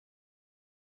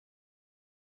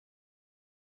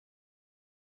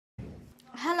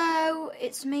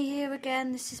it's me here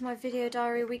again. This is my video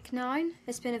diary week 9.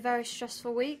 It's been a very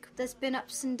stressful week. There's been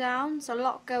ups and downs, a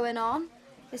lot going on.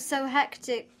 It's so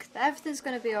hectic that everything's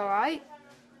going to be alright.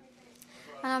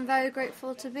 And I'm very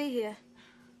grateful to be here.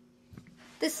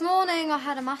 This morning I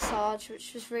had a massage,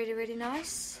 which was really, really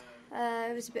nice.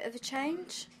 It was a bit of a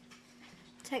change.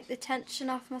 Take the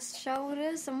tension off my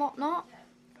shoulders and whatnot.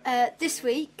 This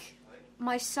week,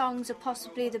 my songs are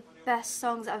possibly the best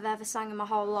songs that I've ever sang in my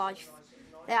whole life.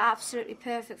 They're absolutely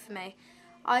perfect for me.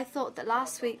 I thought that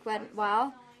last week went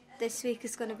well. This week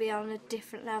is going to be on a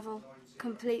different level,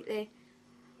 completely.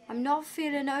 I'm not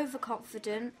feeling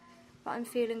overconfident, but I'm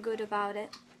feeling good about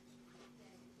it.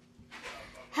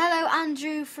 Hello,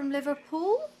 Andrew from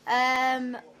Liverpool.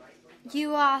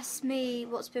 You asked me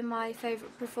what's been my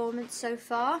favourite performance so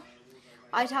far.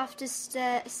 I'd have to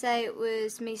say it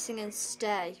was me singing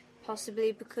Stay,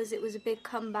 possibly because it was a big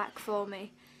comeback for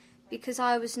me. Because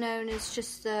I was known as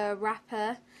just the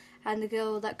rapper and the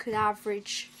girl that could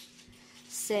average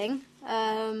sing.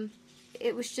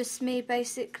 It was just me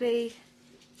basically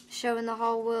showing the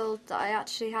whole world that I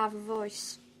actually have a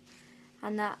voice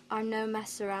and that I'm no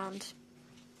mess around.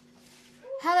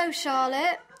 Hello,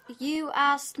 Charlotte. You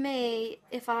asked me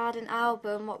if I had an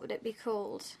album, what would it be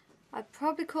called? I'd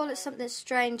probably call it something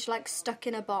strange like Stuck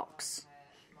in a Box,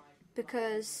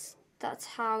 because that's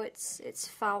how it's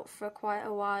felt for quite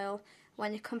a while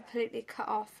when you're completely cut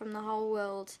off from the whole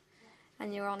world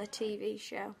and you're on a TV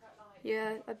show.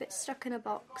 You're a bit stuck in a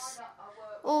box.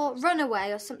 Or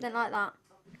Runaway or something like that.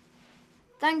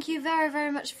 Thank you very,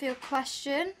 very much for your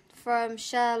question from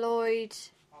Cher Lloyd,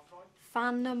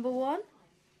 fan number 1.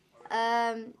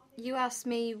 You asked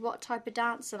me what type of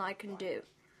dancing I can do.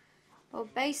 Well,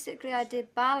 basically I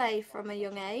did ballet from a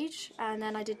young age, and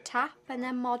then I did tap and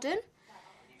then modern.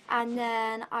 And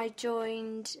then I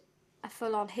joined a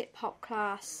full-on hip-hop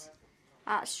class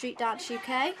at Street Dance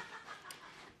UK,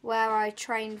 where I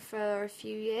trained for a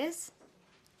few years.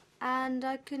 And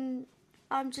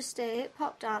I'm just a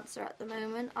hip-hop dancer at the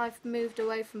moment. I've moved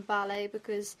away from ballet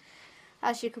because,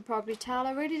 as you could probably tell,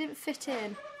 I really didn't fit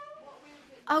in.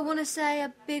 I want to say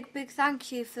a big, big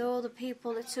thank you for all the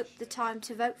people that took the time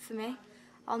to vote for me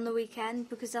on the weekend,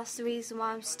 because that's the reason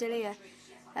why I'm still here.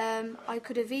 I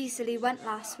could have easily went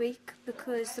last week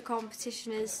because the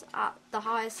competition is at the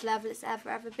highest level it's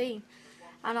ever been,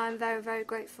 and I'm very, very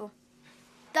grateful.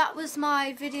 That was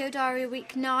my video diary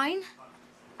week 9,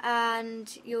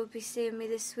 and you'll be seeing me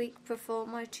this week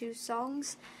perform my 2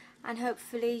 songs, and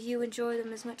hopefully you enjoy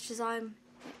them as much as I'm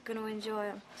going to enjoy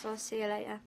them. So I'll see you later.